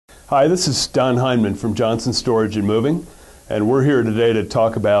Hi, this is Don Heinman from Johnson Storage and Moving, and we're here today to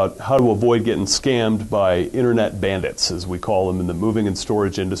talk about how to avoid getting scammed by internet bandits, as we call them in the moving and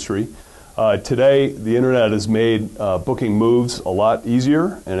storage industry. Today, the internet has made booking moves a lot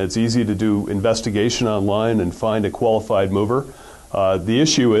easier, and it's easy to do investigation online and find a qualified mover. The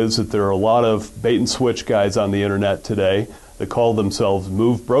issue is that there are a lot of bait and switch guys on the internet today that call themselves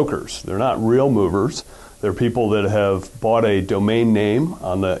move brokers. They're not real movers. They're people that have bought a domain name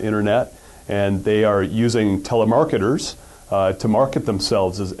on the internet, and they are using telemarketers to market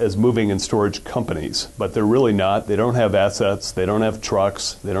themselves as moving and storage companies. But they're really not. They don't have assets. They don't have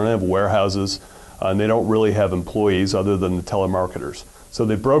trucks. They don't have warehouses. And they don't really have employees other than the telemarketers. So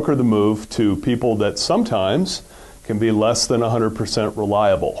they broker the move to people that sometimes can be less than 100%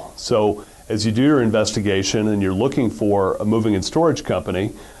 reliable. So as you do your investigation and you're looking for a moving and storage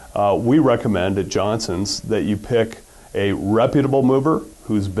company, we recommend at Johnson's that you pick a reputable mover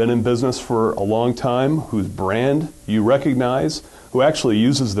who's been in business for a long time, whose brand you recognize, who actually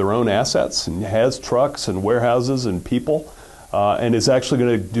uses their own assets and has trucks and warehouses and people, and is actually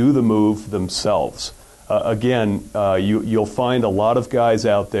going to do the move themselves. You'll find a lot of guys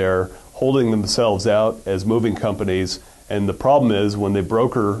out there holding themselves out as moving companies, and the problem is when they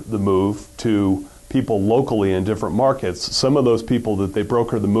broker the move to people locally in different markets, some of those people that they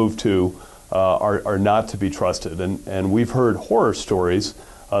broker the move to are not to be trusted. And we've heard horror stories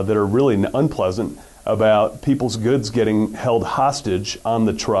that are really unpleasant about people's goods getting held hostage on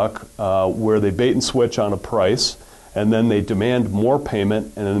the truck where they bait and switch on a price, and then they demand more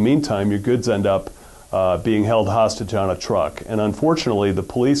payment, and in the meantime your goods end up being held hostage on a truck. And unfortunately, the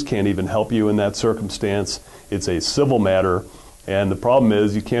police can't even help you in that circumstance. It's a civil matter. And the problem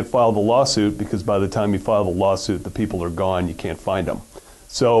is you can't file the lawsuit because by the time you file the lawsuit, the people are gone. You can't find them.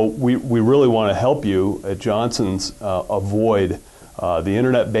 So we really want to help you at Johnson's avoid the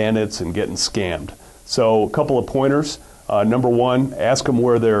internet bandits and getting scammed. So a couple of pointers. Number one, ask them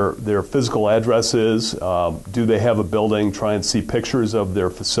where their physical address is. Do they have a building? Try and see pictures of their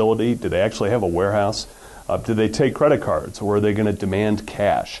facility. Do they actually have a warehouse? Do they take credit cards, or are they going to demand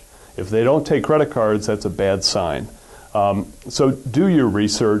cash? If they don't take credit cards, that's a bad sign. So do your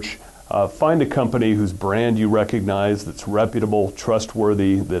research, find a company whose brand you recognize, that's reputable,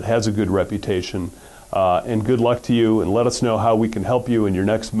 trustworthy, that has a good reputation, and good luck to you, and let us know how we can help you in your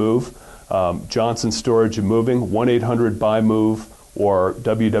next move. Johnson Storage and Moving, 1-800-BUY-MOVE, or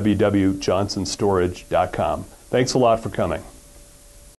www.johnsonstorage.com. Thanks a lot for coming.